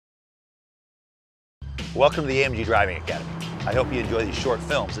Welcome to the AMG Driving Academy. I hope you enjoy these short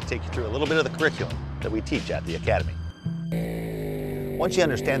films that take you through a little bit of the curriculum that we teach at the Academy. Once you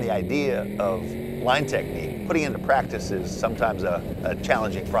understand the idea of line technique, putting it into practice is sometimes a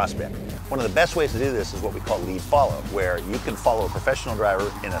challenging prospect. One of the best ways to do this is what we call lead follow, where you can follow a professional driver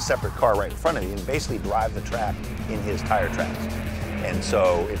in a separate car right in front of you and basically drive the track in his tire tracks. And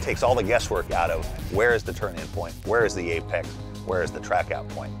so it takes all the guesswork out of where is the turn-in point, where is the apex, where is the track out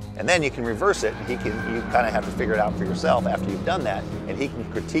point. And then you can reverse it, and you kind of have to figure it out for yourself after you've done that, and he can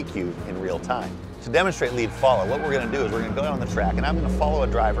critique you in real time. To demonstrate lead follow, what we're going to do is we're going to go down the track, and I'm going to follow a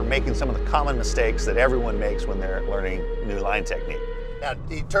driver making some of the common mistakes that everyone makes when they're learning new line technique. Now,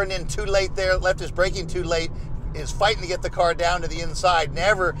 he turned in too late there, left his braking too late, is fighting to get the car down to the inside,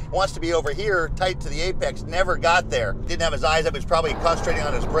 never wants to be over here, tight to the apex, never got there. Didn't have his eyes up, he's probably concentrating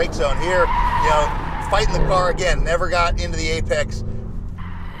on his brake zone here, fighting the car again, never got into the apex.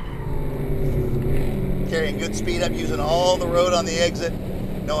 Carrying good speed up, using all the road on the exit,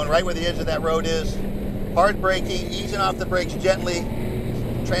 knowing right where the edge of that road is. Hard braking, easing off the brakes gently,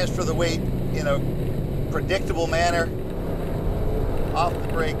 transfer the weight in a predictable manner. Off the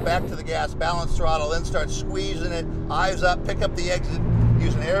brake, back to the gas, balance throttle, then start squeezing it, eyes up, pick up the exit,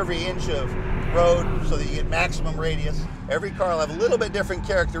 using every inch of road so that you get maximum radius. Every car will have a little bit different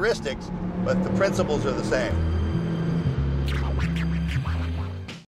characteristics, but the principles are the same.